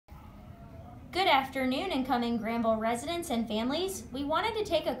Good afternoon, incoming Granville residents and families. We wanted to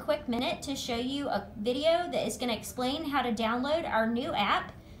take a quick minute to show you a video that is going to explain how to download our new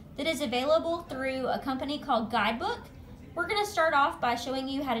app that is available through a company called Guidebook. We're going to start off by showing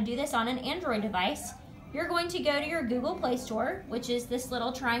you how to do this on an Android device. You're going to go to your Google Play Store, which is this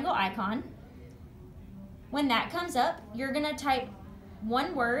little triangle icon. When that comes up, you're going to type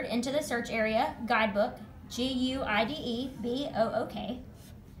one word into the search area, Guidebook, G-U-I-D-E-B-O-O-K.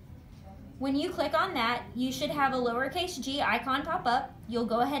 When you click on that, you should have a lowercase g icon pop up. You'll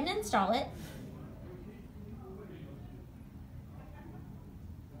go ahead and install it.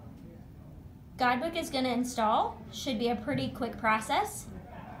 Guidebook is going to install. Should be a pretty quick process.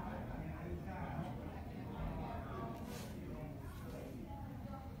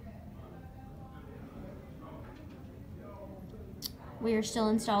 We are still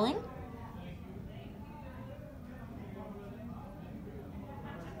installing.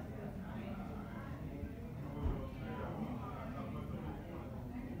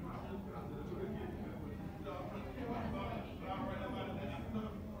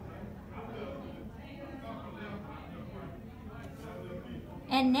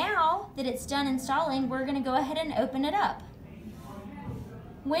 And now that it's done installing, we're going to go ahead and open it up.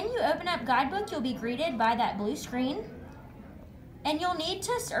 When you open up Guidebook, you'll be greeted by that blue screen. And you'll need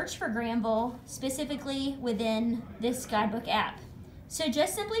to search for Granville specifically within this Guidebook app. So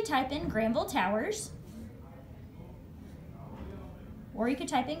just simply type in Granville Towers, or you could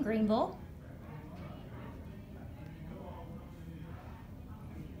type in Greenville.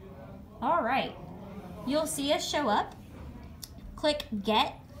 All right, you'll see us show up. Click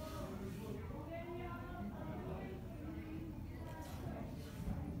Get.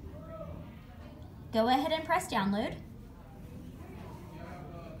 Go ahead and press Download.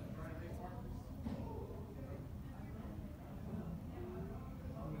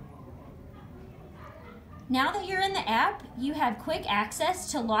 Now that you're in the app, you have quick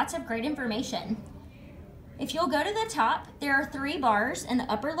access to lots of great information. If you'll go to the top, there are 3 bars in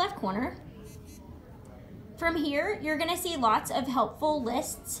the upper left corner. From here, you're going to see lots of helpful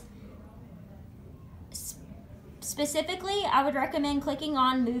lists. Specifically, I would recommend clicking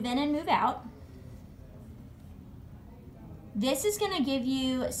on Move In and Move Out. This is going to give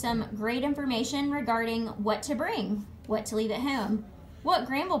you some great information regarding what to bring, what to leave at home, what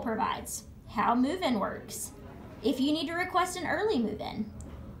Granville provides, how move-in works, if you need to request an early move-in.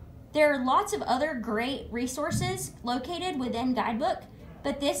 There are lots of other great resources located within Guidebook,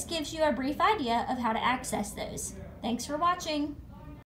 but this gives you a brief idea of how to access those. Thanks for watching.